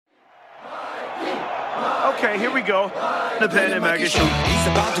Okay, here we go. The Planet Mikey Show. He's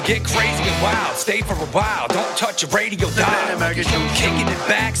about to get crazy and wild. Stay for a while. Don't touch your radio dial. Planet Mikey Show. Kicking it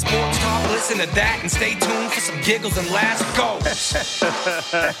back, sports talk. Listen to that and stay tuned for some giggles and laughs. Go.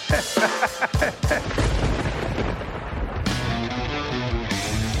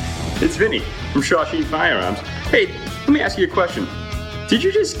 It's Vinny from Shawsheen Firearms. Hey, let me ask you a question. Did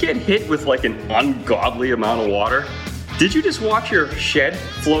you just get hit with like an ungodly amount of water? Did you just watch your shed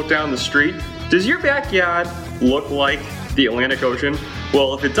float down the street? Does your backyard look like the Atlantic Ocean?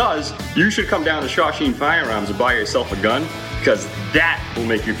 Well, if it does, you should come down to Shawsheen Firearms and buy yourself a gun, because that will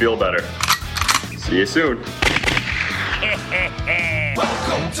make you feel better. See you soon.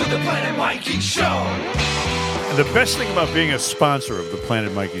 Welcome to the Planet Mikey Show. And the best thing about being a sponsor of the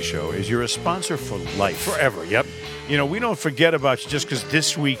Planet Mikey Show is you're a sponsor for life. Forever, yep. You know, we don't forget about you just because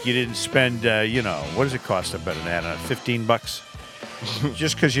this week you didn't spend, what does it cost? I bet an ad on $15?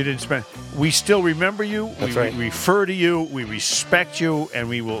 Just because you didn't spend. We still remember you. That's we right. refer to you. We respect you. And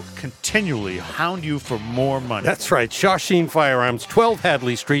we will continually hound you for more money. That's right. Shawsheen Firearms, 12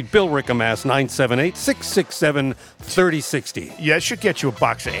 Hadley Street, Billerica, Mass. 978-667-3060. Yeah, it should get you a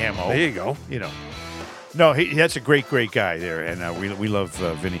box of ammo. There you go. You know. No, that's a great guy there, and we love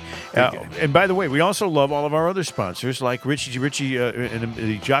Vinny. And by the way, we also love all of our other sponsors, like Richie and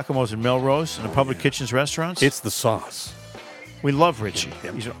the Giacomo's and Melrose and the Public Kitchens restaurants. It's the sauce. We love Richie.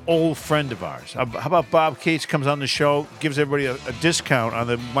 Yep. He's an old friend of ours. How about Bob Cates comes on the show, gives everybody a discount on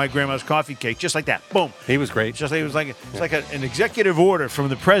the My Grandma's Coffee Cake, just like that. Boom. He was great. Just like it was like it's like an executive order from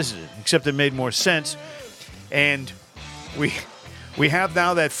the president, except it made more sense. And we have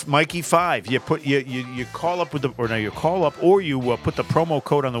now that Mikey 5. You call up you call up or you put the promo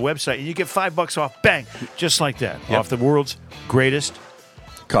code on the website and you get $5 off. Bang, just like that, off the world's greatest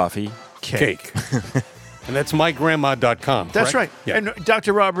coffee cake. And that's mygrandma.com. That's correct? right. Yeah. And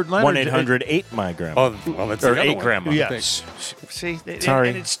Dr. Robert Leonard. 1-800-8-MY-GRANDMA. Oh, well, that's or the 8 grandma. Yes. See, Sorry.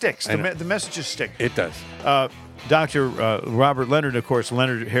 and it sticks. The messages stick. It does. Dr. Robert Leonard, of course,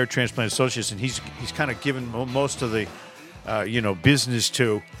 Leonard Hair Transplant Associates, and he's kind of given most of the business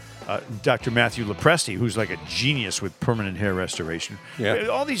to Dr. Matthew Lepresti, who's like a genius with permanent hair restoration. Yeah.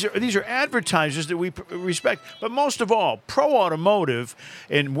 All these are advertisers that we respect, but most of all, Pro Automotive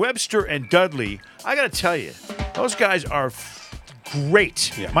and Webster and Dudley. I got to tell you, those guys are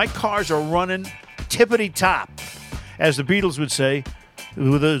great. Yeah. My cars are running tippity top, as the Beatles would say.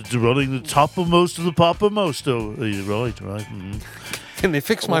 Running the top of most of the pop of most. Right. Mm-hmm. Can they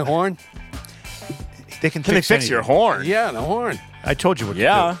fix my horn? They can fix anything. your horn? Yeah, the horn. I told you what to do.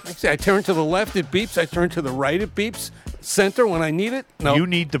 I turn to the left, it beeps. I turn to the right, it beeps. Center when I need it? No. You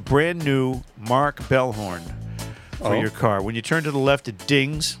need the brand new Mark Bell horn for your car. When you turn to the left, it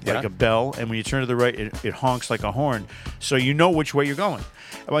dings like a bell, and when you turn to the right, it honks like a horn, so you know which way you're going.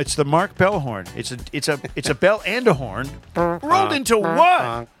 Well, it's the Mark Bell horn. It's a bell and a horn rolled into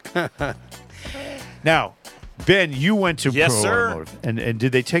one. Now, Ben, you went to Yes, Pro sir. Automotive, and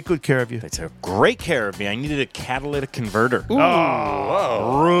did they take good care of you? They took great care of me. I needed a catalytic converter.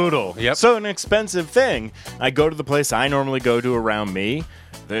 Oh, brutal. Yep. So an expensive thing. I go to the place I normally go to around me.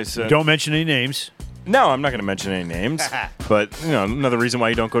 Don't mention any names. No, I'm not going to mention any names. But, another reason why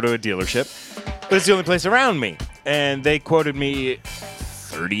you don't go to a dealership. But it's the only place around me. And they quoted me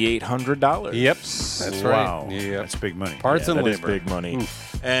 $3,800. Yep. That's Wow. right. Yep. That's big money. Parts and That is labor. big money.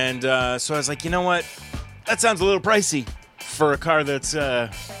 And so I was like, you know what? That sounds a little pricey for a car that's a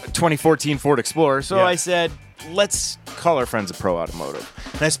 2014 Ford Explorer. So I said, let's call our friends at Pro Automotive.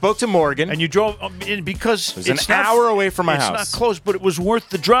 And I spoke to Morgan. And you drove in because it was an hour away from my house. It's not close, but it was worth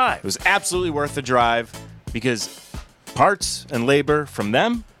the drive. It was absolutely worth the drive because parts and labor from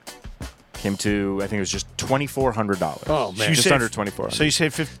them came to, I think it was just $2,400. Oh, man. Just under $2,400. So you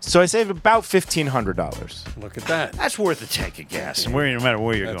saved So I saved about $1,500. Look at that. That's worth a tank of gas, and no matter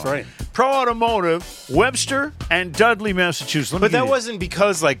where you're That's going. right. Pro Automotive, Webster, and Dudley, Massachusetts. But that wasn't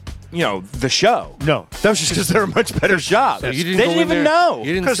because, the show. No. That was just because they're a much better shop. So They you didn't go in even there- know. You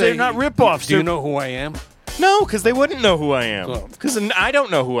didn't Because say, they're not rip-offs. Do you They're- know who I am? No, because they wouldn't know who I am. Well- Because I don't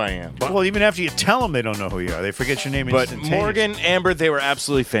know who I am. Well, even after you tell them they don't know who you are, they forget your name But instantaneously. Morgan, Amber, they were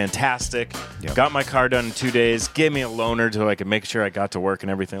absolutely fantastic. Yep. Got my car done in 2 days. Gave me a loaner so I could make sure I got to work and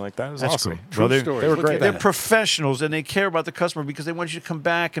everything like that. It was That's awesome. great. True story. They were Look great. at They're that. professionals, and they care about the customer because they want you to come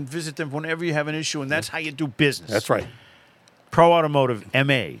back and visit them whenever you have an issue, and that's how you do business. That's right.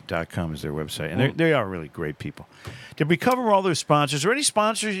 ProAutomotiveMA.com is their website, and they are really great people. Did we cover all their sponsors? Are there any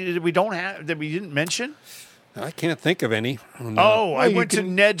sponsors that we don't have that we didn't mention? I can't think of any. Oh, I went to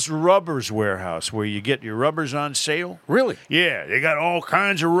Ned's Rubbers warehouse where you get your rubbers on sale. Really? Yeah, they got all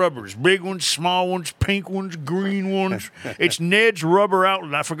kinds of rubbers. Big ones, small ones, pink ones, green ones. It's Ned's Rubber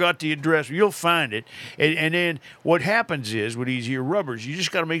Outlet. I forgot the address. You'll find it. And then what happens is with these here rubbers, you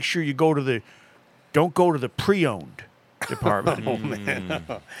just got to make sure you don't go to the pre-owned department. Oh, man.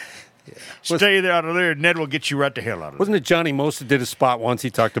 Stay out of there. Ned will get you right the hell out of Wasn't it Johnny Most did a spot once?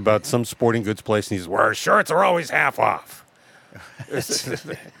 He talked about some sporting goods place, and he says, "Well, our shirts are always half off."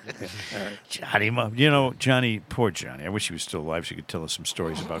 Johnny, poor Johnny. I wish he was still alive so he could tell us some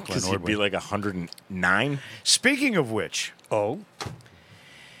stories about Glenn Because he'd be Ordway. like 109. Speaking of which,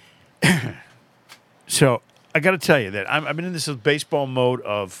 So I got to tell you that I've been in this baseball mode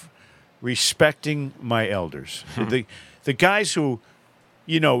of respecting my elders. The guys who,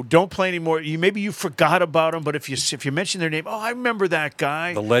 don't play anymore. Maybe you forgot about them, but if you mention their name, I remember that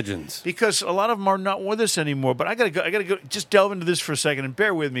guy. the legends. Because a lot of them are not with us anymore. But I gotta go. Just delve into this for a second and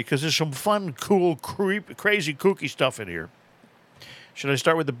bear with me because there's some fun, cool, crazy, kooky stuff in here. Should I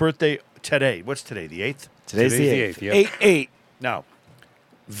start with the birthday today? What's today? The 8th? Today's the 8th. 8-8. Now,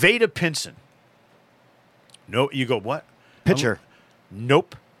 Veda Pinson. No, you go what? Pitcher.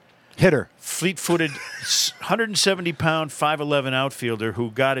 Nope. Hitter. Fleet-footed, 170-pound, 5'11" outfielder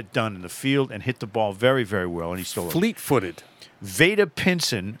who got it done in the field and hit the ball very, very well, and he's still Fleet-footed. Veda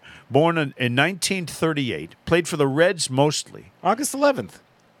Pinson, born in 1938, played for the Reds mostly. August 11th.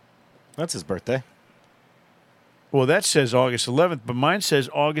 That's his birthday. Well, that says August 11th, but mine says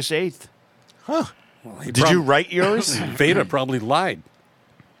August 8th. Huh. Did you write yours? Veda probably lied.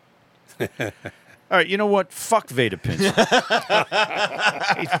 All right, you know what? Fuck Veda Pinson.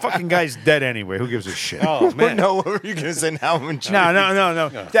 He fucking guy's dead anyway. Who gives a shit? Oh, man. No, what were you going to say now? No.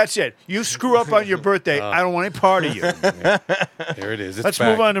 That's it. You screw up on your birthday, I don't want any part of you. There it is. It's Let's back.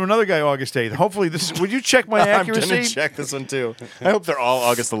 move on to another guy, August 8th. Hopefully this would you check my I'm accuracy? going to check this one, too. I hope they're all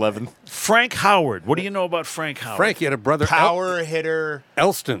August 11th. Frank Howard. What do you know about Frank Howard? Frank, he had a brother. Power hitter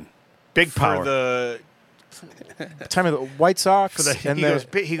Elston. Big power. for the time of the White Sox. He goes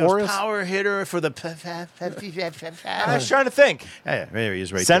Orioles? power hitter for the. I was trying to think. Yeah, there he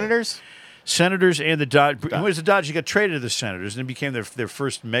is, right there. Senators? Senators and the Dodgers. When was the Dodgers? He got traded to the Senators and became their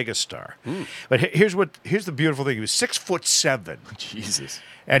first megastar. But here's the beautiful thing. He was 6'7", Jesus.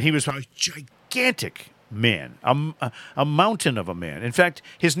 and he was a gigantic man, a mountain of a man. In fact,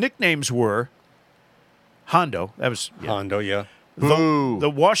 his nicknames were Hondo. That was Hondo, yeah.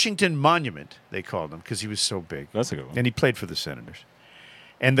 the Washington Monument. They called him because he was so big. That's a good one. And he played for the Senators.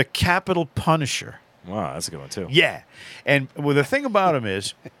 And the Capital Punisher. Wow, that's a good one, too. Yeah, and well, the thing about him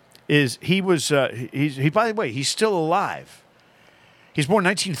is he was he by the way, he's still alive. He's born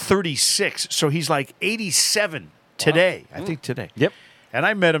 1936, so he's like 87 today. I think today. Yep. And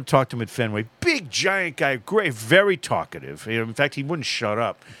I met him, talked to him at Fenway. Big, giant guy, great, very talkative. In fact, he wouldn't shut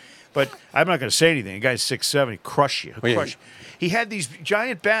up. But I'm not going to say anything. The guy's 6'7", he'd crush you. Yeah. Crush you. He had these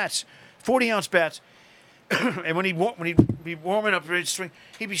giant bats, 40-ounce bats, and when he'd be warming up ready to swing,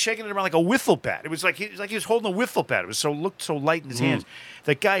 he'd be shaking it around like a wiffle bat. It was like he was holding a wiffle bat. It was looked so light in his hands.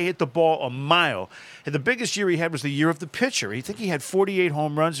 That guy hit the ball a mile. And the biggest year he had was the year of the pitcher. I think he had 48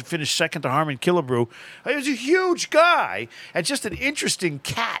 home runs and finished second to Harmon Killebrew. He was a huge guy and just an interesting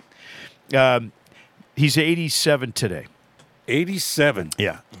cat. He's 87 today. 87.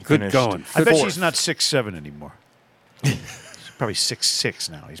 Yeah. Good Finished. going. I bet Fourth. she's not 6'7" anymore. He's probably 6'6"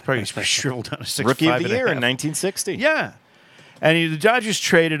 now. He's probably shriveled down to 6'5". Rookie of the year in 19. 1960. Yeah. And the Dodgers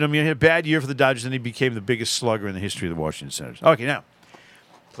traded him. He had a bad year for the Dodgers, and he became the biggest slugger in the history of the Washington Senators. Okay, now.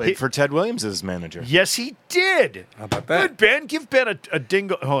 Played for Ted Williams as manager. Yes, he did. How about that? Good, Ben. Give Ben a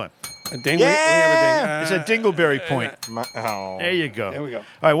dingle. Hold on. A ding- we have a ding- It's a dingleberry point. Oh. There you go. There we go. All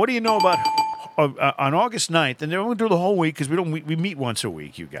right, what do you know about on August 9th? And then we're going to do the whole week because we meet once a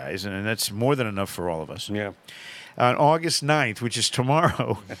week, you guys, and that's more than enough for all of us. Yeah. On August 9th, which is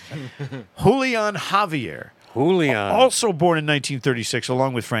tomorrow, Julian Javier, Julian. also born in 1936,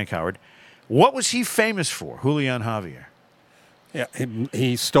 along with Frank Howard. What was he famous for, Julian Javier? Yeah,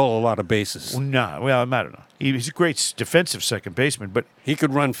 he stole a lot of bases. No, well, I don't know. He's a great defensive second baseman, but He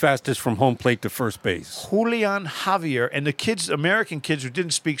could run fastest from home plate to first base. Julian Javier, and the kids, American kids who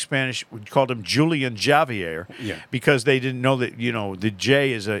didn't speak Spanish, called him Julian Javier, Yeah. because they didn't know that the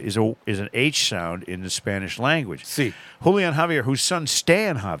J is an H sound in the Spanish language. See. Julian Javier, whose son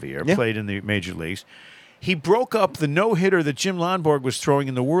Stan Javier played in the major leagues, he broke up the no-hitter that Jim Lonborg was throwing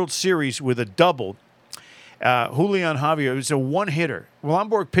in the World Series with a double. Julian Javier was a one-hitter.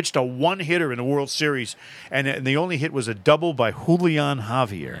 Lonborg pitched a one-hitter in the World Series, and the only hit was a double by Julian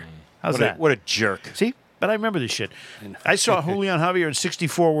Javier. How's that? What a jerk. See? But I remember this shit. I saw Julian Javier in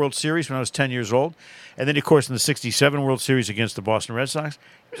 64 World Series when I was 10 years old. And then, of course, in the 67 World Series against the Boston Red Sox.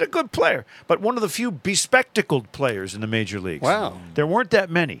 He was a good player, but one of the few bespectacled players in the major leagues. Wow. There weren't that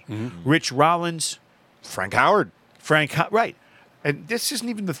many. Rich Rollins. Frank Howard. Right. And this isn't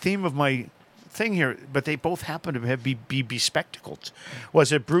even the theme of my thing here, but they both happen to be bespectacled.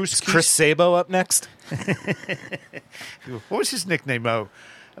 Was it Bruce? Is Chris Sabo up next? What was his nickname?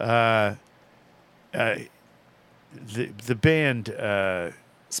 The band.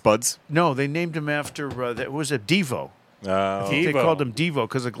 Spuds. No, they named him after. That was a Devo. I think they Devo. called him Devo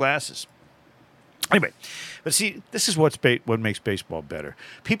because of glasses. Anyway, but see, this is what makes baseball better.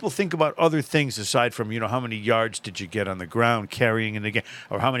 People think about other things aside from, how many yards did you get on the ground carrying in the game,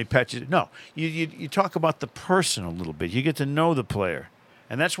 or how many catches. No, you talk about the person a little bit. You get to know the player.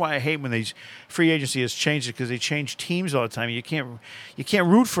 And that's why I hate when these free agency has changed it, because they change teams all the time. You can't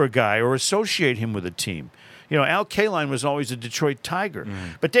root for a guy or associate him with a team. Al Kaline was always a Detroit Tiger.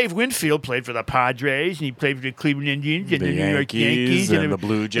 But Dave Winfield played for the Padres, and he played for the Cleveland Indians, and the New York Yankees, and the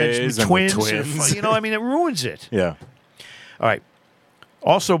Blue Jays, and Twins. the Twins. It ruins it. Yeah. All right.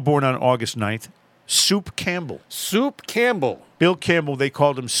 Also born on August 9th, Soup Campbell. Soup Campbell. Bill Campbell, they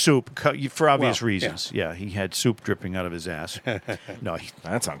called him Soup for obvious reasons. Yeah, he had soup dripping out of his ass. No,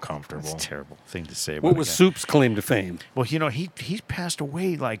 That's uncomfortable. that's a terrible thing to say about What a was guy. Soup's claim to fame? Well, he passed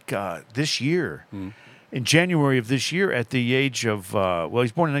away this year. In January of this year at the age of,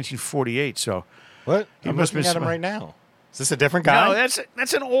 he's born in 1948, so. What? I'm must looking be at him some- right now. Is this a different guy? No,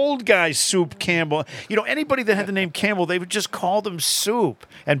 that's an old guy, Soup Campbell. Anybody that had the name Campbell, they would just call them Soup.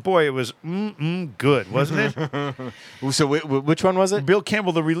 And boy, it was good, wasn't it? So which one was it? Bill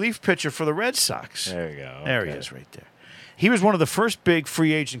Campbell, the relief pitcher for the Red Sox. There you go. There he Okay. is right there. He was one of the first big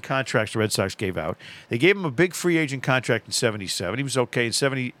free agent contracts the Red Sox gave out. They gave him a big free agent contract in 77. He was okay. In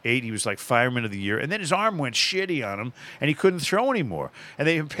 78, he was like fireman of the year. And then his arm went shitty on him, and he couldn't throw anymore. And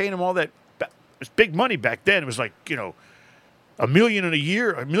they were paying him all that it was big money back then. It was like, $1 million a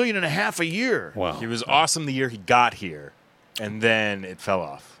year, $1.5 million a year. Wow. He was awesome the year he got here, and then it fell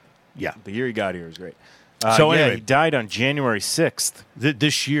off. Yeah. The year he got here was great. So anyway. he died on January 6th.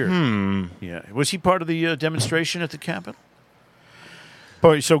 This year. Yeah. Was he part of the demonstration at the Capitol?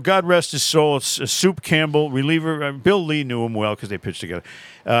 Boy, so God rest his soul. It's Soup Campbell, reliever. Bill Lee knew him well because they pitched together.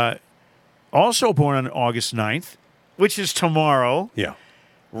 Also born on August 9th, which is tomorrow, Yeah.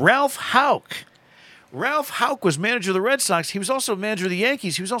 Ralph Houck. Ralph Houck was manager of the Red Sox. He was also manager of the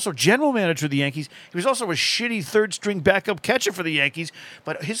Yankees. He was also general manager of the Yankees. He was also a shitty third-string backup catcher for the Yankees.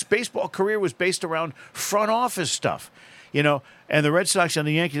 But his baseball career was based around front office stuff, And the Red Sox and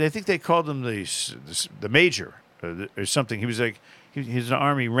the Yankees, I think they called him the major or something. He was like he's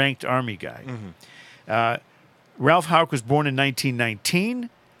an ranked Army guy. Ralph Houck was born in 1919.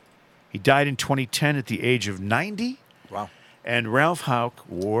 He died in 2010 at the age of 90. Wow. And Ralph Houck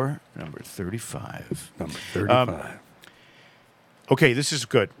wore number 35. Number 35. Okay, this is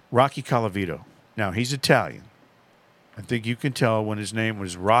good. Rocky Colavito. Now, he's Italian. I think you can tell when his name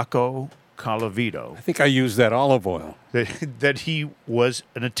was Rocco Colavito I think I used that olive oil. that he was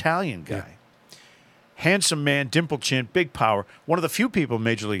an Italian guy. Yeah. Handsome man, dimple chin, big power. One of the few people in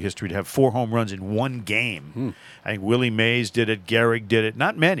Major League history to have 4 home runs in one game. I think Willie Mays did it. Gehrig did it.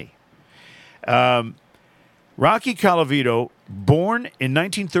 Not many. Rocky Colavito, born in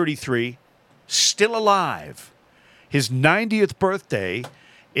 1933, still alive. His 90th birthday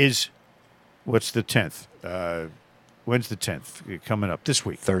is, what's the 10th? When's the 10th? Coming up this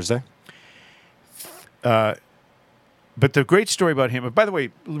week. Thursday. But the great story about him, by the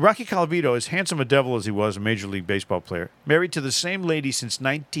way, Rocky Colavito, as handsome a devil as he was, a Major League Baseball player, married to the same lady since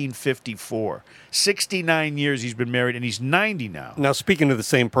 1954. 69 years he's been married, and he's 90 now. Now, speaking of the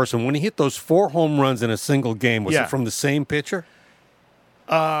same person, when he hit those 4 home runs in a single game, was Yeah. it from the same pitcher?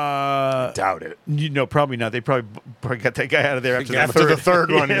 Doubt it. Probably not. They probably got that guy out of there After the third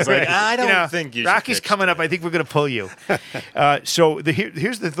one, he's like, I don't You think you should Rocky's pitch coming up. I think we're going to pull you.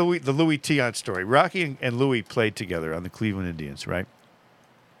 Here's the Louis Tiant story. Rocky and Louis played together on the Cleveland Indians, right?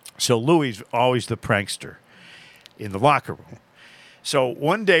 So Louis is always the prankster in the locker room. So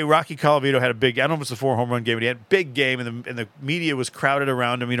one day, Rocky Colavito had a big, I don't know if it was the 4 home run game, but he had a big game, and the media was crowded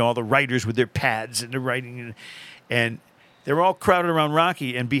around him, all the writers with their pads and they're writing, and they were all crowded around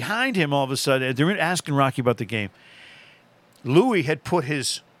Rocky, and behind him, all of a sudden, they're asking Rocky about the game. Louis had put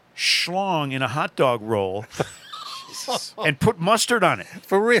his schlong in a hot dog roll and put mustard on it.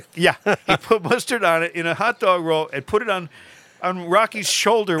 For real? Yeah, he put mustard on it in a hot dog roll and put it on Rocky's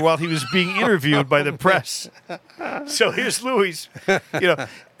shoulder while he was being interviewed by the press. So here's Louis,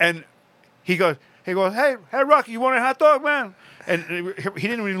 and he goes, He goes, hey, Rocky, you want a hot dog, man? And he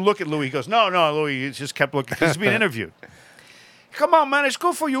didn't even look at Louis. He goes, no, Louis. He just kept looking. He's being interviewed. Come on, man, it's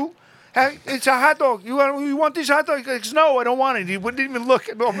good for you. Hey, it's a hot dog. You want this hot dog? He goes, no, I don't want it. He wouldn't even look.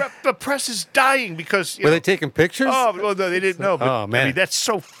 The press is dying because... Were they taking pictures? Oh, well, no, they didn't know. But, oh, man. I mean, that's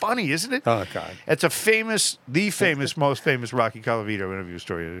so funny, isn't it? Oh, God. It's most famous Rocky Colavito interview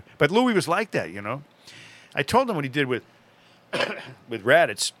story. But Louis was like that, you know. I told him what he did with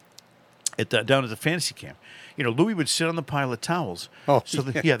Raditz down at the fantasy camp. You know, Louis would sit on the pile of towels. Oh, so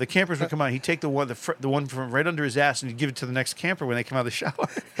the campers would come out. He'd take the one from right under his ass and he'd give it to the next camper when they come out of the shower.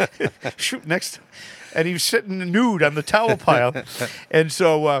 Shoot next, and he was sitting nude on the towel pile. And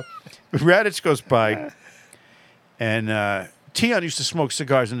so Raditz goes by, and Tion used to smoke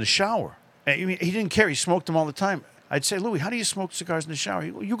cigars in the shower. And he didn't care. He smoked them all the time. I'd say, Louis, how do you smoke cigars in the shower?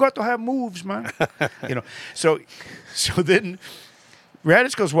 He goes, you got to have moves, man. You know. So then.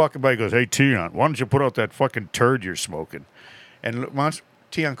 Raditz goes walking by. He goes, hey, Tion, why don't you put out that fucking turd you're smoking? And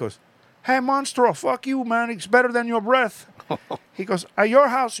Tion goes, hey, Monstro, fuck you, man. It's better than your breath. He goes, at your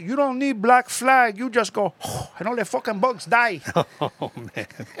house, you don't need Black Flag. You just go, and all the fucking bugs die. Oh, man.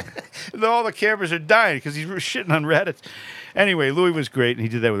 All the cameras are dying because he's shitting on Raditz. Anyway, Louis was great, and he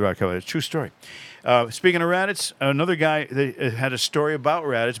did that with Rocky. It's a true story. Speaking of Raditz, another guy that had a story about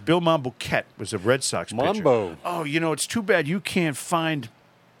Raditz, Bill Mambo-Ket, was a Red Sox pitcher. Mambo. Oh, you know, it's too bad you can't find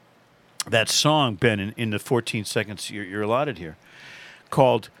that song, Ben, in the 14 seconds you're allotted here,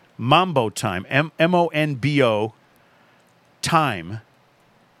 called Mambo Time, M-O-N-B-O, time,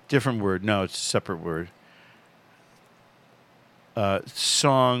 different word. No, it's a separate word.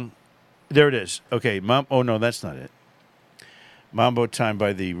 Song, there it is. Okay, oh, no, that's not it. Mambo Time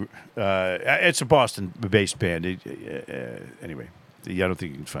by the, it's a Boston-based band. Anyway, I don't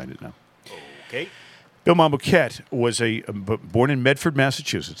think you can find it now. Okay. Bill Mambo-Ket was born in Medford,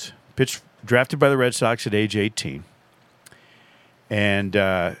 Massachusetts, drafted by the Red Sox at age 18. And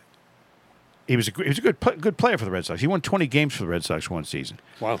he was a good player for the Red Sox. He won 20 games for the Red Sox one season.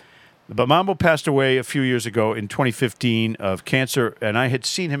 Wow. But Mambo passed away a few years ago in 2015 of cancer, and I had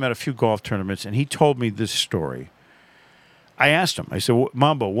seen him at a few golf tournaments, and he told me this story. I asked him, I said,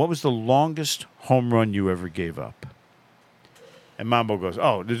 Mambo, what was the longest home run you ever gave up? And Mambo goes,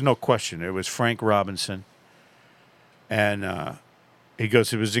 oh, there's no question. It was Frank Robinson. And he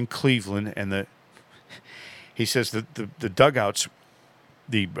goes, it was in Cleveland. And he says the dugouts,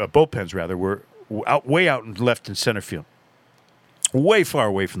 the bullpens, rather, were way out and left in center field, way far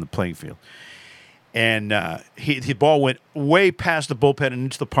away from the playing field. And the ball went way past the bullpen and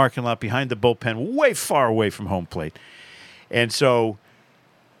into the parking lot behind the bullpen, way far away from home plate. And so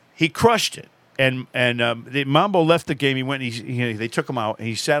he crushed it. And the Mambo left the game. He went. They took him out. And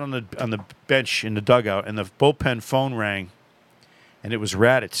he sat on the bench in the dugout, and the bullpen phone rang, and it was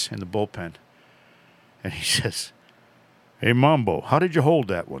Raditz in the bullpen. And he says, "Hey Mambo, how did you hold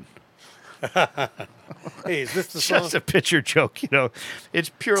that one?" Hey, is this the song? Just a pitcher joke, you know. It's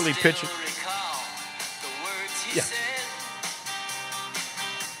purely pitcher. Yeah.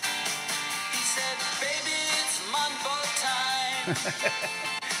 Baby,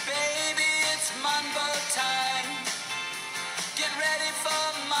 it's Mambo time. Get ready for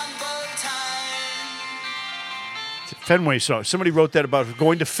Mambo time. It's a Fenway song. Somebody wrote that about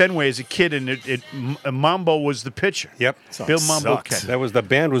going to Fenway as a kid, and Mambo was the pitcher. Yep. Bill Mambo-Ket. The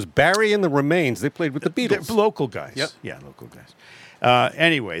band was Barry and the Remains. They played with the Beatles. They're local guys. Yep. Yeah, local guys.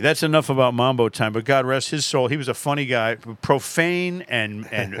 Anyway, that's enough about Mambo Time, but God rest his soul. He was a funny guy, profane and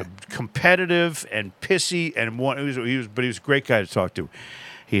competitive and pissy, and but he was a great guy to talk to.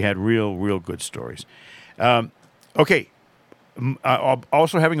 He had real good stories. Okay.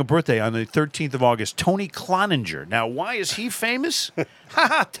 Also having a birthday on the 13th of August, Tony Cloninger. Now, why is he famous?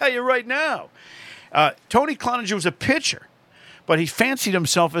 I'll tell you right now. Tony Cloninger was a pitcher, but he fancied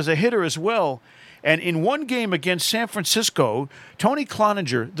himself as a hitter as well. And in one game against San Francisco, Tony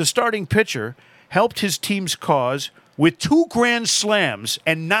Cloninger, the starting pitcher, helped his team's cause with 2 grand slams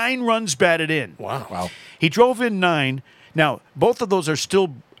and 9 runs batted in. Wow. He drove in 9. Now, both of those are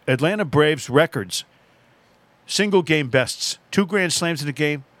still Atlanta Braves records, single game bests. 2 grand slams in a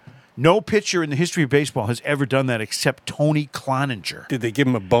game. No pitcher in the history of baseball has ever done that except Tony Cloninger. Did they give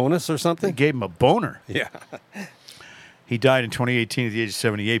him a bonus or something? They gave him a boner. Yeah. He died in 2018 at the age of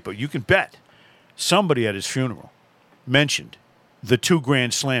 78, but you can bet somebody at his funeral mentioned the 2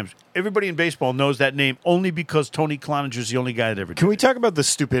 grand slams. Everybody in baseball knows that name only because Tony Cloninger is the only guy that ever did. Can we talk about the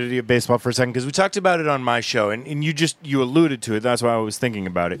stupidity of baseball for a second? Because we talked about it on my show, and you alluded to it. That's why I was thinking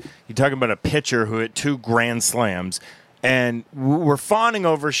about it. You're talking about a pitcher who hit 2 grand slams, and we're fawning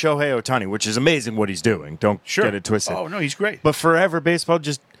over Shohei Ohtani, which is amazing what he's doing. Don't get it twisted. Oh, no, he's great. But forever, baseball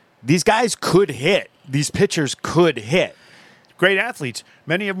just these guys could hit. These pitchers could hit. Great athletes.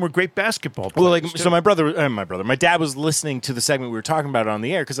 Many of them were great basketball players. Well, like too. so, my dad was listening to the segment we were talking about on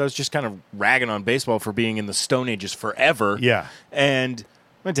the air because I was just kind of ragging on baseball for being in the Stone Ages forever. Yeah. And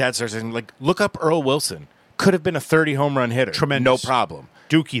my dad starts saying, like, look up Earl Wilson. Could have been a 30 home run hitter. Tremendous. No problem.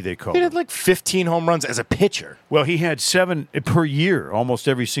 Dookie, they called He him. had like 15 home runs as a pitcher. Well, he had 7 per year, almost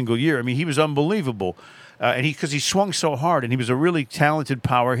every single year. I mean, he was unbelievable, and because he swung so hard, and he was a really talented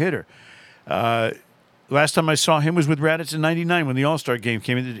power hitter. Last time I saw him was with Raditz in '99 when the All-Star game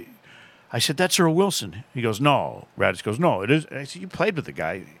came in. I said, "That's Earl Wilson." He goes, "No." Raditz goes, "No, it is." I said, "You played with the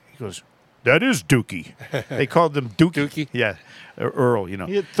guy." He goes, "That is Dookie." They called him Dookie. Yeah, Earl. You know,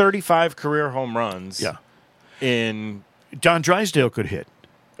 He had 35 career home runs. Yeah. In John Drysdale could hit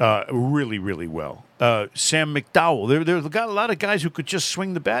really, really well. Sam McDowell. There got a lot of guys who could just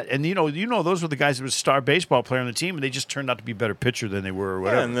swing the bat, and you know those were the guys that was star baseball player on the team, and they just turned out to be a better pitcher than they were, or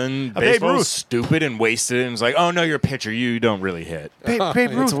whatever. and then Babe baseball was Ruth. stupid and wasted, and it's like, oh no, you're a pitcher, you don't really hit. Babe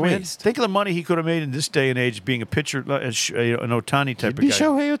It's Ruth, a man. waste. Think of the money he could have made in this day and age being a pitcher, an Ohtani type Be of guy.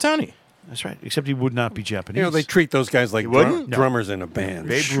 Shohei Ohtani. That's right. Except he would not be Japanese. You know, they treat those guys like wouldn't? No. drummers in a band.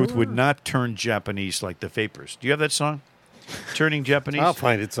 Babe Ruth would not turn Japanese like the Vapors. Do you have that song? Turning Japanese? I'll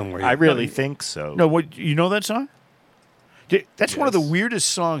find it somewhere. I really think so. No, what you know that song? That's one of the weirdest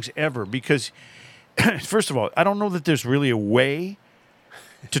songs ever because, first of all, I don't know that there's really a way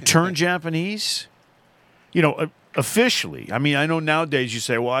to turn Japanese. You know, officially. I mean, I know nowadays you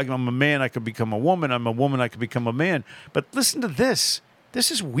say, "Well, I'm a man, I could become a woman. I'm a woman, I could become a man." But listen to this.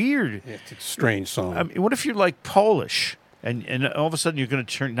 This is weird. Yeah, it's a strange song. I mean, what if you're like Polish and all of a sudden you're going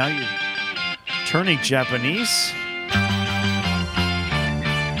to turn? Now you're turning Japanese.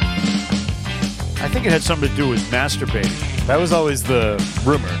 I think it had something to do with masturbating. That was always the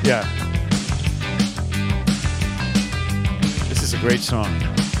rumor. Yeah. This is a great song.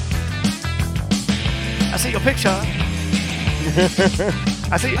 I see your picture.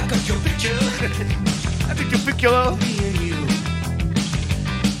 I see. I got your picture, I think your picture. me and you.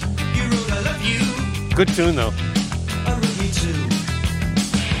 You wrote I love you, Good tune, though. I wrote me too.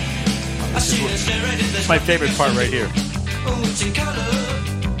 I see her stare right in the My favorite part right here. Oh, it's in color.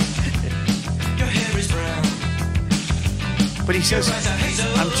 Your hair is brown. But he says, Eyes are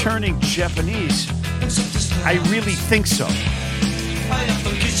hazel. I'm turning Japanese. And soft as cloud. I really think so. I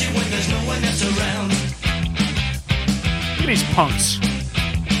often kiss you when there's no one else around. Look at these punks.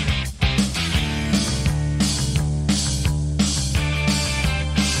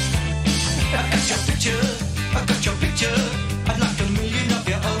 I got your picture. I got your picture. I'd like a million of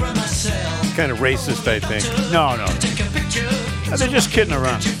you all around myself. Kind of racist, I think. No, no. Take a picture. They're just kidding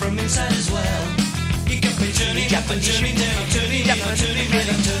around. From inside as well. You got me turning up and turning down. I'm turning up, I'm turning right.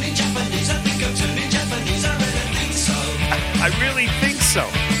 I'm turning Japanese. I think I'm turning Japanese. I really think so. I really think so.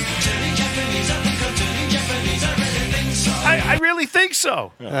 Turning Japanese. I think I'm turning Japanese. I really think so. I really think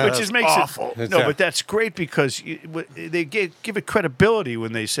so. Which is makes awful. it no, but that's great because they give it credibility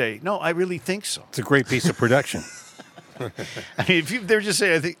when they say, "No, I really think so." It's a great piece of production. I mean, if they're just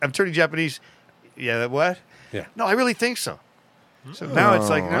saying, "I think I'm turning Japanese," yeah, what? Yeah. No, I really think so. So now it's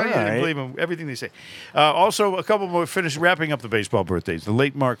like, no, all you didn't right. believe them, everything they say. Also, a couple more finish wrapping up the baseball birthdays. The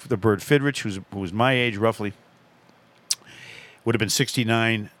late Mark the Bird Fidrich, who was my age roughly, would have been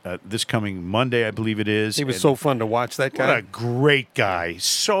 69 this coming Monday, I believe it is. He was And so fun to watch, that what a guy. great guy!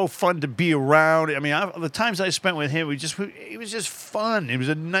 So fun to be around. I mean, the times I spent with him, it was just fun. It was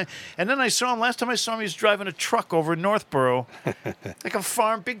a nice. And then I saw him last time I saw him. He was driving a truck over in Northborough, like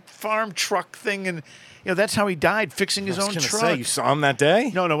a big farm truck thing, and that's how he died, fixing his I was own gonna truck. say, you saw him that day?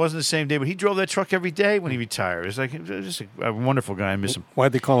 No, it wasn't the same day, but he drove that truck every day when he retired. It was just a wonderful guy. I miss him.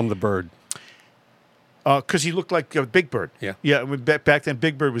 Why'd they call him the Bird? Because he looked like Big Bird. Yeah. Yeah, back then,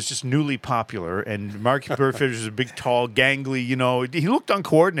 Big Bird was just newly popular, and Marky Birdfish was a big, tall, gangly, He looked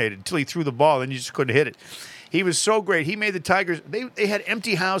uncoordinated until he threw the ball, then you just couldn't hit it. He was so great. He made the Tigers, they had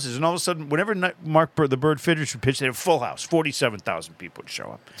empty houses, and all of a sudden, whenever the Bird Fidrich would pitch, they had a full house. 47,000 people would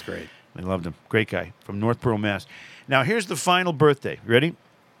show up. That's great. I loved him. Great guy from Northborough, Mass. Now, here's the final birthday. Ready?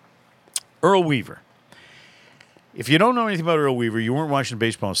 Earl Weaver. If you don't know anything about Earl Weaver, you weren't watching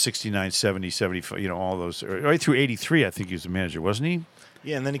baseball in 69, 70, 75, all those. Right through 83, I think he was the manager, wasn't he?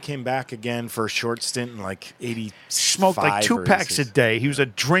 Yeah, and then he came back again for a short stint in like 80. Smoked like 2 packs a day. He was a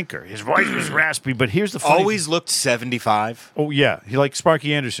drinker. His voice was raspy, but here's the funny Always looked 75. Oh, yeah. He like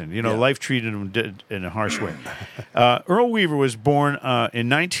Sparky Anderson. Life treated him in a harsh way. Earl Weaver was born in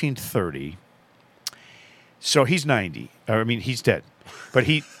 1930. So he's 90. He's dead. But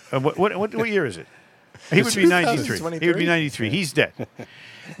he, what year is it? He would be 93. He would be 93. He's dead.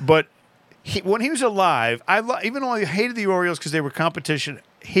 But when he was alive, even though I hated the Orioles because they were competition,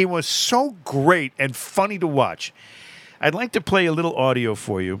 he was so great and funny to watch. I'd like to play a little audio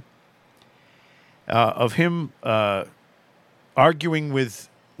for you of him arguing with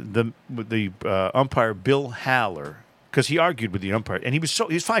the umpire Bill Haller, because he argued with the umpire, and he was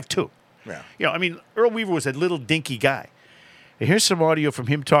 5'2". Yeah. You know, I mean, Earl Weaver was a little dinky guy. And here's some audio from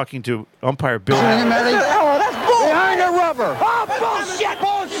him talking to umpire Bill Haller. Oh, that's bull. Behind the rubber. Oh, bullshit.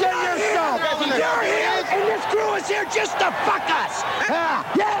 Bullshit yourself. You're here, and this crew is here just to fuck us.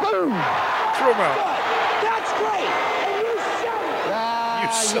 Yeah. Boom. Throw him out. Good. That's great. And you suck. Ah, You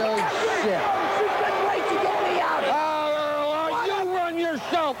suck. shit. It's been great to get me out. Earl, you run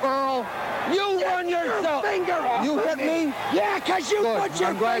yourself, Earl. You run yourself. Finger off You of hit me? Yeah, because you Good. put your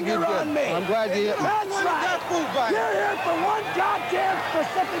I'm glad you finger did. on me. I'm glad you hit me. That's right. You're here for one goddamn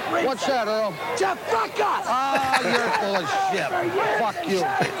specific reason. What's that, Earl? To fuck us. Ah, you're full of shit. For years Fuck and you.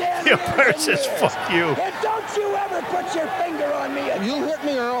 goddamn The umpire years and says, years. "Fuck you." And don't you ever put your finger on me again. You hit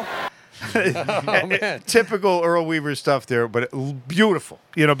me, Earl. Typical Earl Weaver stuff there, but beautiful,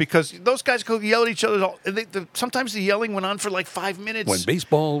 you know, because those guys could yell at each other. Sometimes the yelling went on for like 5 minutes. When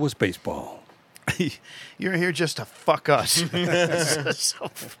baseball was baseball. You're here just to fuck us.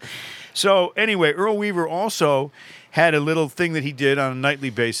 So anyway, Earl Weaver also had a little thing that he did on a nightly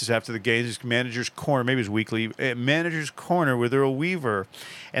basis after the games, his Manager's Corner, maybe it was weekly, Manager's Corner with Earl Weaver.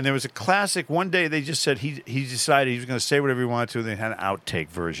 And there was a classic, one day they just said he decided he was going to say whatever he wanted to, and they had an outtake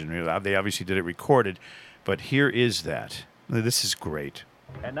version. They obviously did it recorded, but here is that. This is great.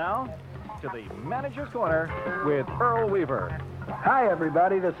 And now, to the Manager's Corner with Earl Weaver. Hi,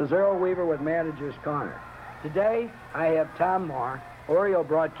 everybody. This is Earl Weaver with Manager's Corner. Today, I have Tom Moore, Oriole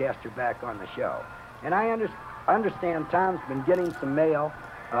broadcaster, back on the show. And I understand Tom's been getting some mail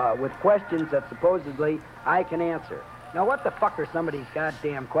with questions that supposedly I can answer. Now, what the fuck are some of these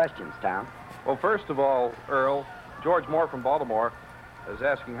goddamn questions, Tom? Well, first of all, Earl, George Moore from Baltimore is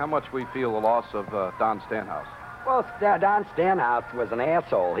asking how much we feel the loss of Don Stanhouse. Well, Don Stanhouse was an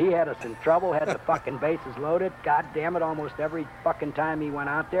asshole. He had us in trouble, had the fucking bases loaded. God damn it, almost every fucking time he went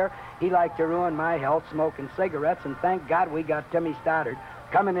out there. He liked to ruin my health smoking cigarettes, and thank God we got Timmy Stoddard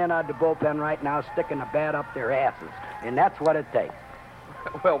coming in out of the bullpen right now, sticking a bat up their asses. And that's what it takes.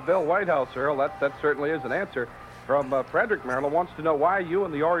 Well, Bill Whitehouse, Earl, that certainly is an answer. From Frederick, Maryland, wants to know why you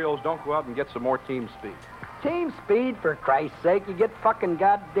and the Orioles don't go out and get some more team speed. Team speed, for Christ's sake. You get fucking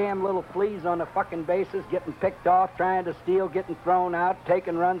goddamn little fleas on the fucking bases, getting picked off, trying to steal, getting thrown out,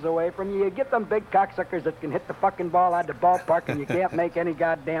 taking runs away from you. You get them big cocksuckers that can hit the fucking ball out of the ballpark, and you can't make any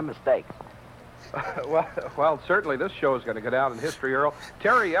goddamn mistakes. Well, certainly this show is going to go down in history, Earl.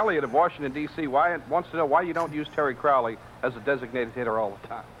 Terry Elliott of Washington, D.C. wants to know why you don't use Terry Crowley as a designated hitter all the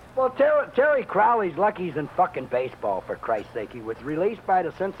time. Well, Terry Crowley's lucky he's in fucking baseball, for Christ's sake. He was released by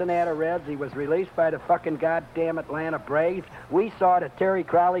the Cincinnati Reds. He was released by the fucking goddamn Atlanta Braves. We saw that Terry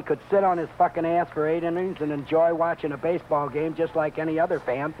Crowley could sit on his fucking ass for 8 innings and enjoy watching a baseball game just like any other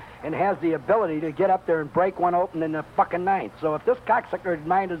fan, and has the ability to get up there and break one open in the fucking ninth. So if this cocksucker would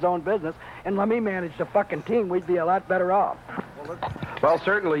mind his own business and let me manage the fucking team, we'd be a lot better off. Well,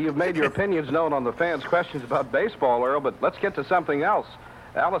 certainly you've made your opinions known on the fans' questions about baseball, Earl, but let's get to something else.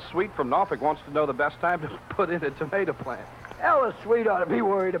 Alice Sweet from Norfolk wants to know the best time to put in a tomato plant. Alice Sweet ought to be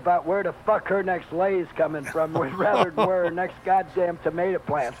worried about where the fuck her next lay's coming from rather than where her next goddamn tomato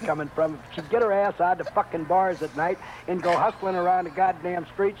plant's coming from. If she'd get her ass out of the fucking bars at night and go hustling around the goddamn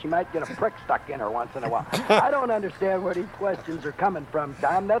street, she might get a prick stuck in her once in a while. I don't understand where these questions are coming from,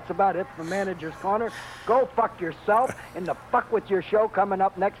 Tom. That's about it for Manager's Corner. Go fuck yourself, and the fuck with your show coming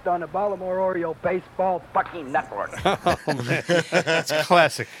up next on the Baltimore Oriole Baseball fucking Network. Oh, man. That's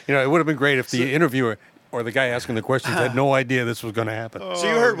classic. You know, it would have been great if the interviewer or the guy asking the questions had no idea this was going to happen. So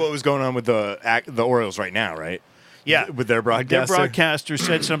you heard what was going on with the Orioles right now, right? Yeah. With their broadcaster? Their broadcaster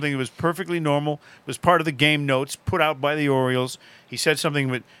said something that was perfectly normal, was part of the game notes put out by the Orioles. He said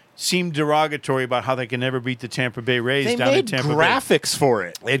something that seemed derogatory about how they can never beat the Tampa Bay Rays They down in made Tampa graphics for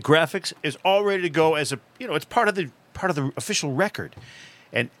it. They had graphics. It's all ready to go as a, it's part of the official record.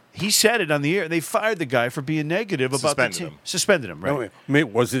 And he said it on the air. They fired the guy for being negative about the team. Suspended him, right? No, I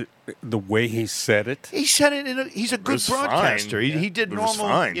mean, was it the way he said it? He said it. He's a good broadcaster. He did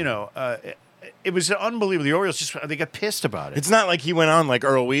normal. It was unbelievable. The Orioles they got pissed about it. It's not like he went on like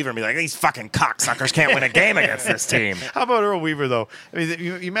Earl Weaver and be like, these fucking cocksuckers can't win a game against this team. How about Earl Weaver, though? I mean,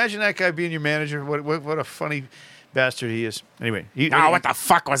 you imagine that guy being your manager. What a funny bastard he is. Anyway. What the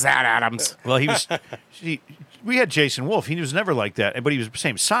fuck was that, Adams? Well, he was... we had Jason Wolf. He was never like that, but he was the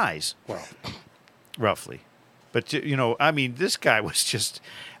same size. Well, roughly. But, this guy was just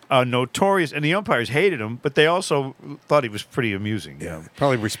notorious, and the umpires hated him, but they also thought he was pretty amusing. Yeah,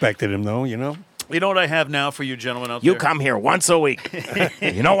 probably respected him, though, You know what I have now for you gentlemen out You there? come here once a week.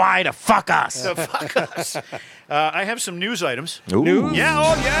 You know why? To fuck us. So fuck us. I have some news items. Ooh. Yeah,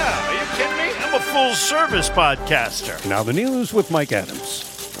 oh yeah. Are you kidding me? I'm a full-service podcaster. Now the news with Mike Adams.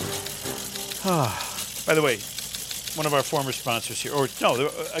 By the way, one of our former sponsors here, or no,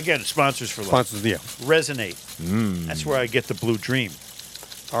 again, sponsors for life. Sponsors, yeah. Resonate. That's where I get the Blue Dream.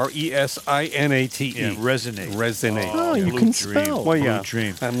 Resinate. Yeah, Resonate. Resonate. Oh, you Blue can Dream. spell. Well, Blue yeah.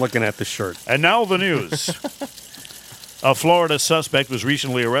 Dream. I'm looking at the shirt. And now the news. A Florida suspect was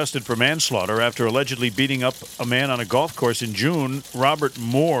recently arrested for manslaughter after allegedly beating up a man on a golf course in June. Robert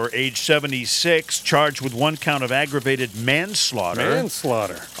Moore, age 76, charged with 1 count of aggravated manslaughter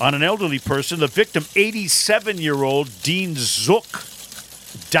on an elderly person. The victim, 87-year-old Dean Zook,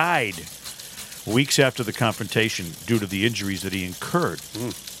 died weeks after the confrontation due to the injuries that he incurred.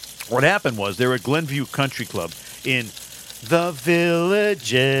 What happened was they were at Glenview Country Club in the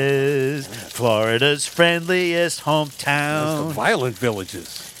Villages, Florida's friendliest hometown. The violent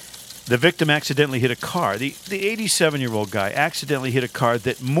villages. The victim accidentally hit a car. The 87-year-old guy accidentally hit a car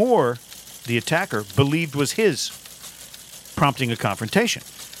that Moore, the attacker, believed was his, prompting a confrontation.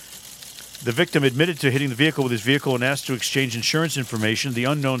 The victim admitted to hitting the vehicle with his vehicle and asked to exchange insurance information. The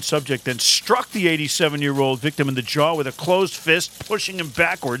unknown subject then struck the 87-year-old victim in the jaw with a closed fist, pushing him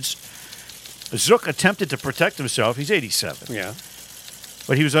backwards. Zook attempted to protect himself. He's 87. Yeah.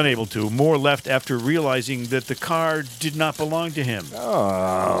 But he was unable to. Moore left after realizing that the car did not belong to him.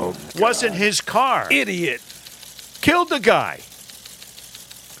 Oh, Wasn't his car. Idiot. Killed the guy.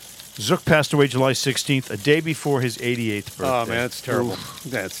 Zook passed away July 16th, a day before his 88th birthday. Oh, man, that's terrible.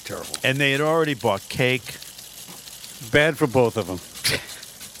 That's terrible. And they had already bought cake. Bad for both of them.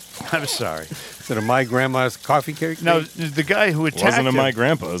 I'm sorry. Is it a my grandma's coffee cake? No, the guy who attacked wasn't him, my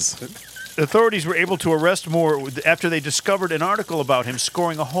grandpa's. authorities were able to arrest Moore after they discovered an article about him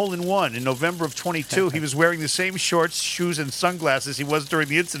scoring a hole-in-one in November of 22. He was wearing the same shorts, shoes, and sunglasses he was during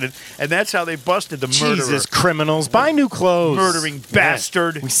the incident, and that's how they busted the murderer. Jesus, criminals, buy new clothes. Murdering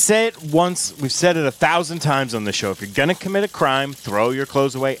bastard. We say it once, we've said it 1,000 times on the show. If you're going to commit a crime, throw your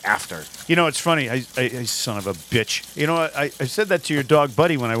clothes away after. You know, it's funny. I son of a bitch. You know what? I said that to your dog,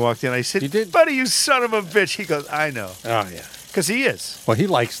 Buddy, when I walked in. I said, You did? Buddy, you son of a bitch. He goes, I know. Oh, yeah. Because he is. Well, he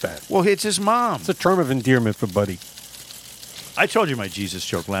likes that. Well, it's his mom. It's a term of endearment for Buddy. I told you my Jesus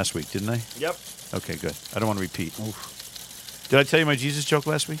joke last week, didn't I? Yep. Okay, good. I don't want to repeat. Did I tell you my Jesus joke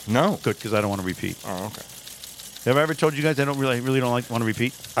last week? No. Good, because I don't want to repeat. Oh, okay. Have I ever told you guys I don't really want to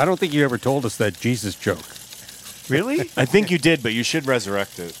repeat? I don't think you ever told us that Jesus joke. Really? I think you did, but you should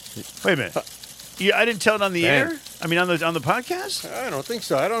resurrect it. Wait a minute. I didn't tell it on the Man. air? I mean, on the podcast? I don't think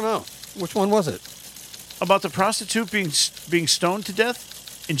so. I don't know. Which one was it? About the prostitute being stoned to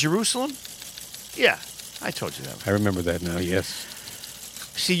death in Jerusalem? Yeah, I told you that. I remember that now, yes.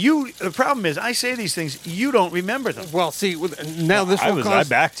 See, the problem is, I say these things, you don't remember them. Well, see, now this will I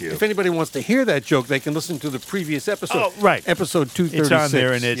backed you. If anybody wants to hear that joke, they can listen to the previous episode. Oh, right. Episode 236. It's on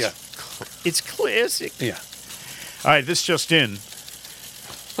there, and Yeah. it's classic. Yeah. All right, this just in.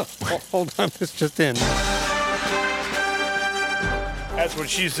 Hold on, this just in. That's what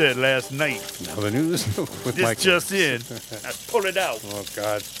she said last night. Now the news with This Mike. just in. Now pull it out. Oh,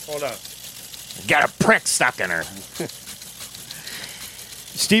 God. Hold on. Got a prick stuck in her.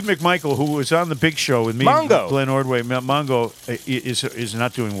 Steve McMichael, who was on the Big Show with me, Mongo. and Glenn Ordway, Mongo is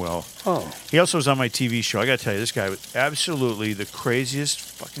not doing well. Oh. He also was on my TV show. I got to tell you, this guy was absolutely the craziest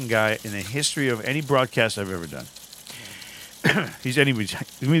fucking guy in the history of any broadcast I've ever done. Let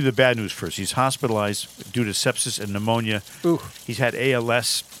me the bad news first. He's hospitalized due to sepsis and pneumonia. Ooh. He's had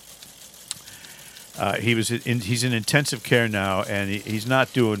ALS. He's in intensive care now, and he's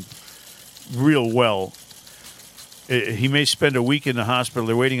not doing real well. He may spend a week in the hospital.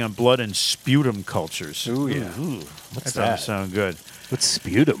 They're waiting on blood and sputum cultures. Ooh, yeah. What's That doesn't sound good. What's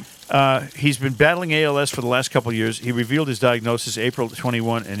sputum? He's been battling ALS for the last couple of years. He revealed his diagnosis April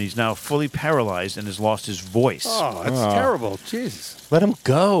 21, and he's now fully paralyzed and has lost his voice. Oh, that's terrible. Jesus. Let him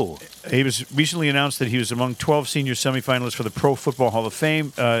go. He was recently announced that he was among 12 senior semifinalists for the Pro Football Hall of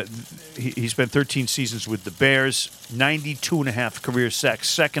Fame. He spent 13 seasons with the Bears, 92.5 career sacks,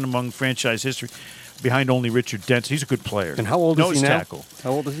 second among franchise history, behind only Richard Dent. He's a good player. And how old is he now? Tackle.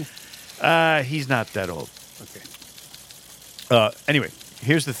 How old is he? He's not that old. Okay. Anyway,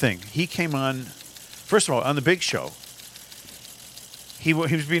 here's the thing. He came on, first of all, on the Big Show. He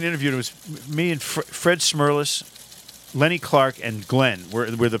was being interviewed. It was me and Fred Smirlis, Lenny Clark, and Glenn were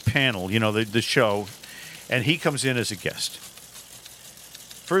the panel, the show. And he comes in as a guest.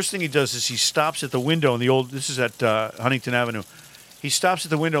 First thing he does is he stops at the window in the old, this is at Huntington Avenue. He stops at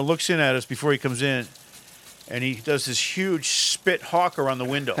the window, looks in at us before he comes in, and he does this huge spit hawker on the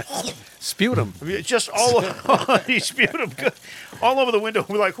window. Sputum. Just all over, he spewed him all over the window.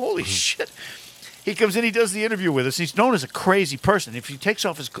 We're like, holy shit. He comes in, he does the interview with us. He's known as a crazy person. If he takes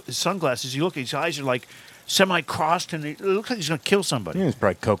off his sunglasses, you look, his eyes are like semi-crossed, and it looks like he's going to kill somebody. He's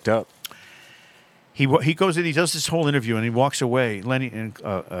probably coked up. He goes in, he does this whole interview, and he walks away. Lenny and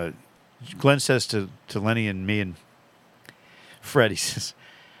Glenn says to Lenny and me and Fred, he says,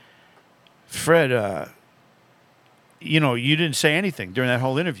 Fred, you didn't say anything during that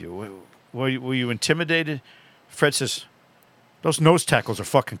whole interview. Were you intimidated? Fred says, those nose tackles are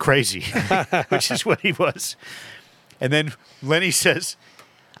fucking crazy, which is what he was. And then Lenny says,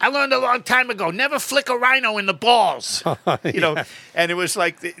 I learned a long time ago, never flick a rhino in the balls. And it was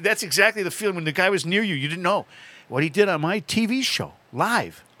like, that's exactly the feeling when the guy was near you. You didn't know. What he did on my TV show,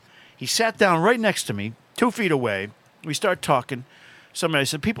 live, he sat down right next to me, 2 feet away. We start talking. I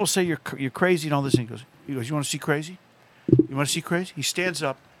said, people say you're crazy and all this. And he goes, you want to see crazy? You want to see crazy? He stands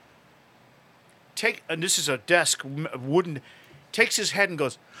up, and this is a desk, wooden, takes his head and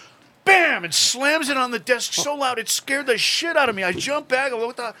goes, bam, and slams it on the desk so loud it scared the shit out of me. I jumped back,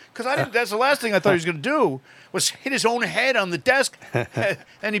 because that's the last thing I thought he was going to do, was hit his own head on the desk.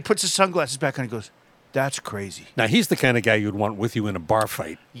 And he puts his sunglasses back on and he goes, that's crazy. Now, he's the kind of guy you'd want with you in a bar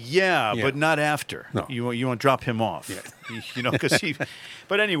fight. Yeah, but not after. No. You want to drop him off. Yeah. Because he.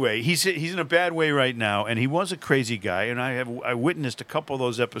 But anyway, he's in a bad way right now, and he was a crazy guy, and I witnessed a couple of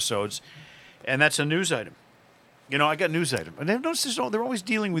those episodes, and that's a news item. I got news item. And I've noticed they're always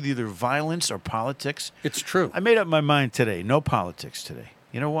dealing with either violence or politics. It's true. I made up my mind today. No politics today.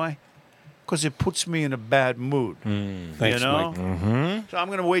 You know why? Because it puts me in a bad mood. Thanks, Mike. Mm-hmm. So I'm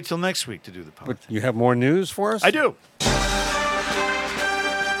going to wait till next week to do the politics. But you have more news for us? I do.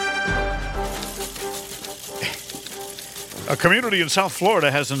 A community in South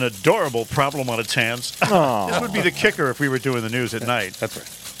Florida has an adorable problem on its hands. This would be the kicker if we were doing the news at night. That's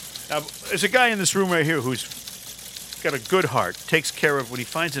right. Now, there's a guy in this room right here who's got a good heart, takes care of, when he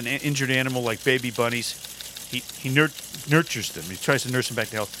finds an injured animal like baby bunnies, he nurtures them. He tries to nurse them back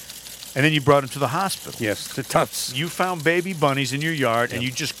to health. And then you brought him to the hospital. Yes, the Tufts. You found baby bunnies in your yard, and you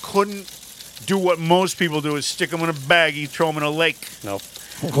just couldn't do what most people do, is stick them in a baggie, throw them in a lake. Nope.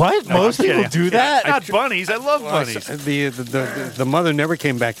 What? No, Most I'm people kidding. do that? Not bunnies. I love bunnies. The mother never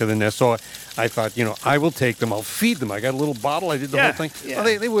came back to the nest, so I thought, I will take them. I'll feed them. I got a little bottle. I did the whole thing. Yeah.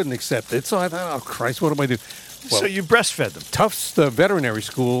 Well, they wouldn't accept it, so I thought, oh, Christ, what do I do? Well, So you breastfed them. Tufts Veterinary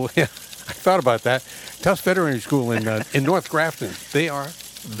School, I thought about that. Tufts Veterinary School in North Grafton. They are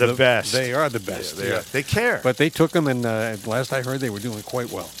The best. They are the best. Yeah, they care. But they took them, and last I heard, they were doing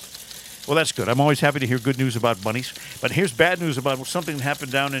quite well. Well, that's good. I'm always happy to hear good news about bunnies. But here's bad news about something that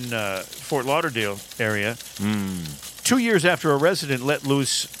happened down in Fort Lauderdale area. 2 years after a resident let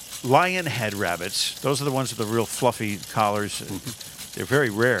loose lion-head rabbits. Those are the ones with the real fluffy collars. They're very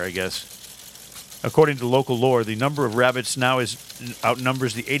rare, I guess. According to local lore, the number of rabbits now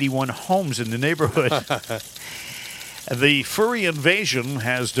outnumbers the 81 homes in the neighborhood. The furry invasion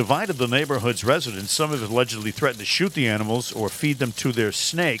has divided the neighborhood's residents. Some have allegedly threatened to shoot the animals or feed them to their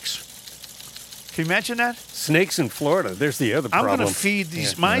snakes. Can you imagine that? Snakes in Florida. There's the other problem. I'm going to feed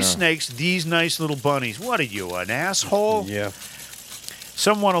snakes these nice little bunnies. What are you, an asshole? Yeah.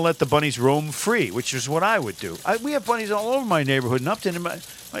 Some want to let the bunnies roam free, which is what I would do. We have bunnies all over my neighborhood in Upton. And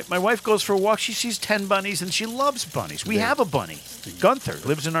my wife goes for a walk. She sees 10 bunnies, and she loves bunnies. We have a bunny. Gunther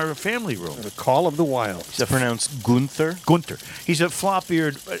lives in our family room. The call of the wild. Is that pronounced Gunther? Gunther. He's a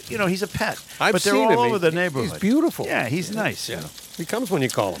flop-eared, he's a pet. I've they're seen all him. over the neighborhood. He's beautiful. Yeah, he's nice. Yeah. He comes when you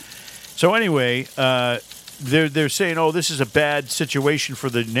call him. So anyway, they're saying, this is a bad situation for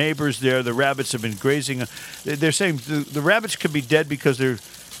the neighbors there. The rabbits have been grazing. They're saying the rabbits could be dead because they're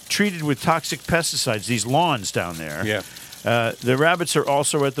treated with toxic pesticides, these lawns down there. Yeah. The rabbits are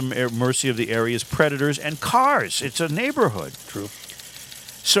also at the mercy of the area's predators and cars. It's a neighborhood. True.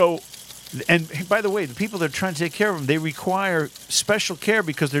 So, and by the way, the people that are trying to take care of them, they require special care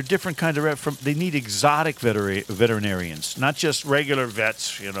because they're different kind of they need exotic veterinarians, not just regular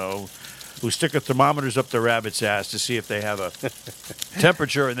vets, who stick a thermometers up the rabbit's ass to see if they have a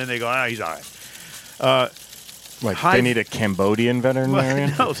temperature, and then they go, he's all right. They need a Cambodian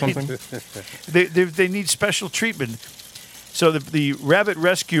veterinarian or something? They need special treatment. So the Rabbit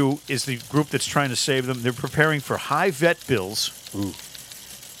Rescue is the group that's trying to save them. They're preparing for high vet bills,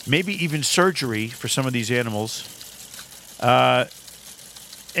 maybe even surgery for some of these animals.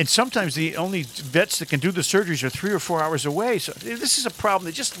 And sometimes the only vets that can do the surgeries are 3 or 4 hours away. So this is a problem.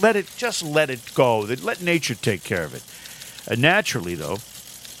 They just let it go. They let nature take care of it. Naturally, though,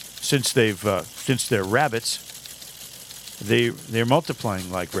 since they're rabbits, they're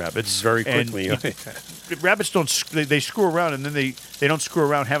multiplying like rabbits Very quickly. Rabbits don't they screw around, and then they don't screw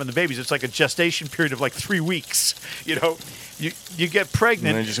around having the babies. It's like a gestation period of like 3 weeks. You know, you get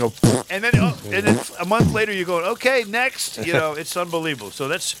pregnant, And then just go. and then a month later you're going, okay, next. You know, it's unbelievable. So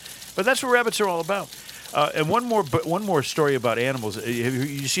that's what rabbits are all about. And one more story about animals.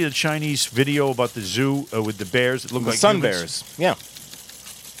 You see the Chinese video about the zoo with the bears that look like sun humans? bears. Yeah.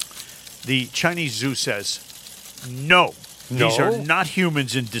 The Chinese zoo says, no, these are not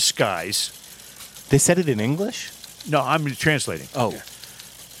humans in disguise. They said it in English? No, I'm translating. Oh.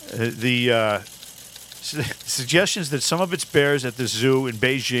 Suggestions that some of its bears at the zoo in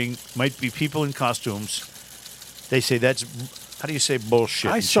Beijing might be people in costumes. They say that's, how do you say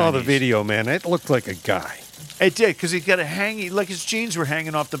bullshit? I in saw the Chinese? video, man. It looked like a guy. It did, because he got a hanging, like his jeans were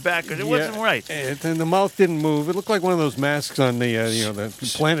hanging off the back. It wasn't right. And the mouth didn't move. It looked like one of those masks on the the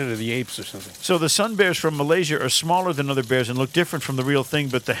Planet of the Apes or something. So the sun bears from Malaysia are smaller than other bears and look different from the real thing.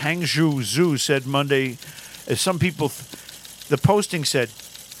 But the Hangzhou Zoo said Monday, as some people, the posting said,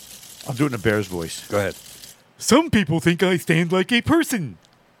 I'll do it in a bear's voice. Go ahead. Some people think I stand like a person.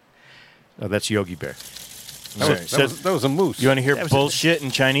 Oh, that's Yogi Bear. That was a moose. You want to hear That was bullshit in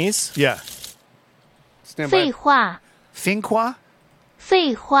Chinese? Yeah. Stand by. 废话， Finghua?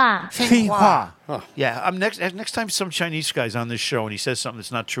 废话， Finghua. Yeah. Next time some Chinese guy's on this show and he says something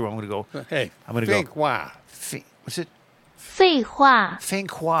that's not true, I'm going to go. Hey, I'm going to go. Finghua. What's it? 废话，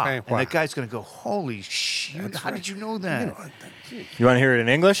 Finghua. And Finghua. that guy's going to go, holy shit, how did you know that? You want to hear it in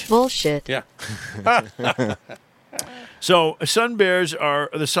English? bullshit. Yeah. So, sun bears are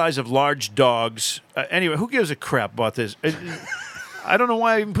the size of large dogs. Anyway, who gives a crap about this? I don't know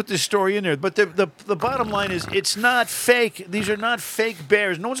why I even put this story in there, but the bottom line is it's not fake. These are not fake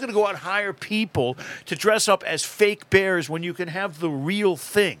bears. No one's going to go out and hire people to dress up as fake bears when you can have the real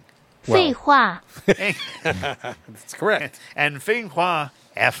thing. 废话， That's correct. And Finghua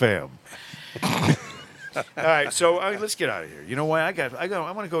FM. All right, so let's get out of here. You know why? I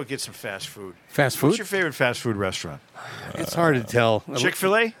want to go get some fast food. Fast food? What's your favorite fast food restaurant? It's hard to tell.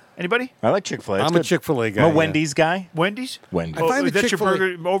 Chick-fil-A? Anybody? I like Chick-fil-A. I'm a Chick-fil-A guy. I'm a yeah. Wendy's guy. Wendy's? Wendy's. I find the that's Chick-fil-A-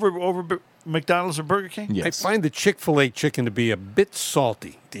 your burger over McDonald's or Burger King? Yes. I find the Chick-fil-A chicken to be a bit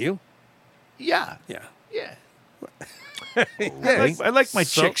salty. Do you? Yeah. Yeah. Yeah. Yeah. I like my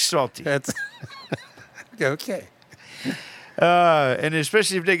So- chicks salty. That's okay. And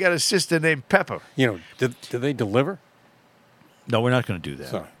especially if they got a sister named Pepper. You know, do they deliver? No, we're not going to do that.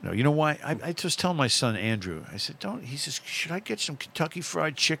 Sorry. No, you know why? I just tell my son Andrew. I said, "Don't." He says, "Should I get some Kentucky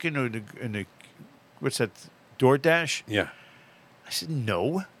Fried Chicken or the what's that, DoorDash?" Yeah. I said,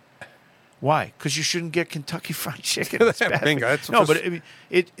 "No." Why? Because you shouldn't get Kentucky Fried Chicken. It's bad. Bingo, that's no, just- but I mean,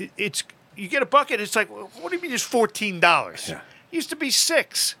 it's you get a bucket. It's like, what do you mean? It's $14. Yeah. Used to be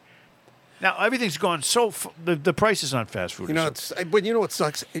 $6. Now everything's gone so. The prices on fast food. You know, but you know what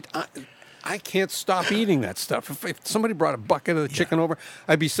sucks? I can't stop eating that stuff. If somebody brought a bucket of the chicken over,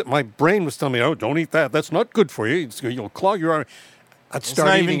 my brain was telling me, "Oh, don't eat that. That's not good for you. You'll clog your artery." I'd It's start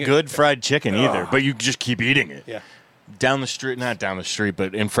not eating even good fried chicken either, but you just keep eating it. Yeah. Not down the street,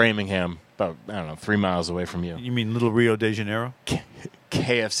 but in Framingham, about, 3 miles away from you. You mean Little Rio de Janeiro?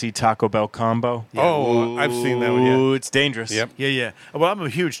 KFC Taco Bell combo. Oh, I've seen that one, yeah. Ooh, it's dangerous. Yep. Yeah. Well, I'm a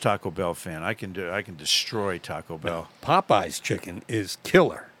huge Taco Bell fan. I can destroy Taco Bell. Popeye's chicken is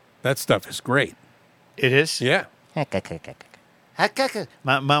killer. That stuff is great. It is? Yeah.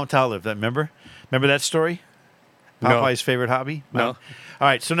 Mount Olive, remember that story? No. Popeye's favorite hobby? No. All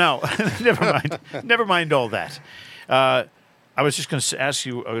right, so now, never mind all that. I was just going to ask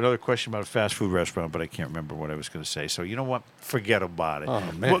you another question about a fast food restaurant, but I can't remember what I was going to say. So you know what? Forget about it. Oh,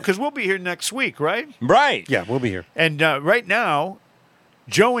 man. Because we'll be here next week, right? Right. Yeah, we'll be here. And right now,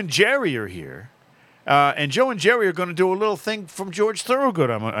 Joe and Jerry are here. And Joe and Jerry are going to do a little thing from George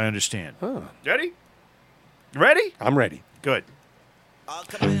Thorogood, I understand. Oh. Ready? Ready? I'm ready. Good.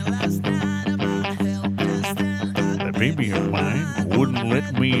 That baby of mine wouldn't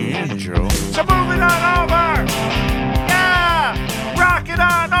let me in, Joe. So move it on over! Yeah! Rock it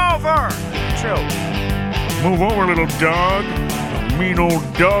on over! Joe. Move over, little dog. The mean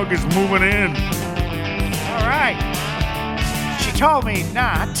old dog is moving in. All right. She told me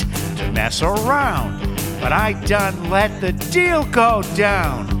not to mess around, but I done let the deal go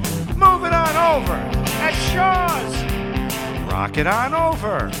down. Move it on over. That's Shaw's. Rock it on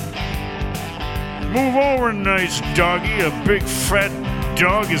over. Move over, nice doggy. A big fat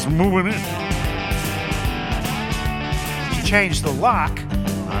dog is moving in. She changed the lock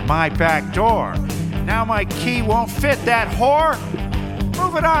on my back door. Now my key won't fit that whore.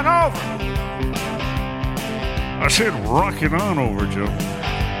 Move it on over. I said rock it on over, Joe.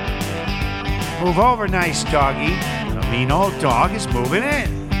 Move over, nice doggy. The Mean old dog is moving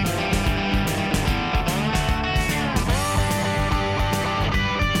in.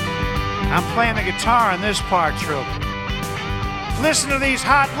 I'm playing the guitar on this part, Troop. Listen to these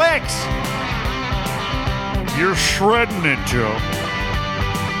hot licks. You're shredding it, Joe.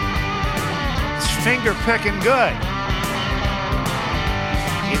 It's finger picking good.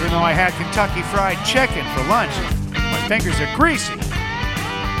 Even though I had Kentucky Fried Chicken for lunch, my fingers are greasy.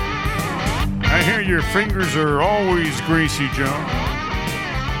 I hear your fingers are always greasy, Joe.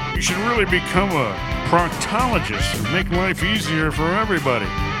 You should really become a proctologist and make life easier for everybody.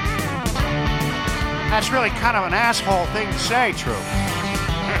 That's really kind of an asshole thing to say, True.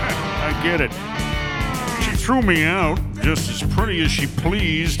 I get it. She threw me out just as pretty as she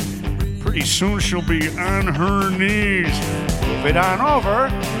pleased. Pretty soon she'll be on her knees. Move it on over.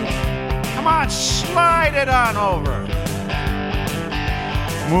 Come on, slide it on over.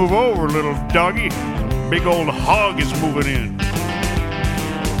 Move over, little doggy. Big old hog is moving in.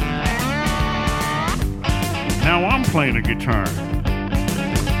 Now I'm playing a guitar.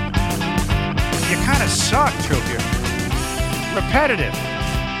 You kind of suck, Troop. You're repetitive.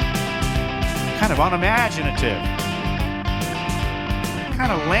 Kind of unimaginative.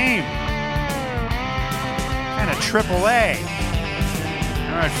 Kind of lame. Kind of AAA.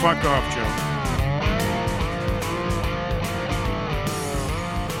 All right, fuck off, Joe.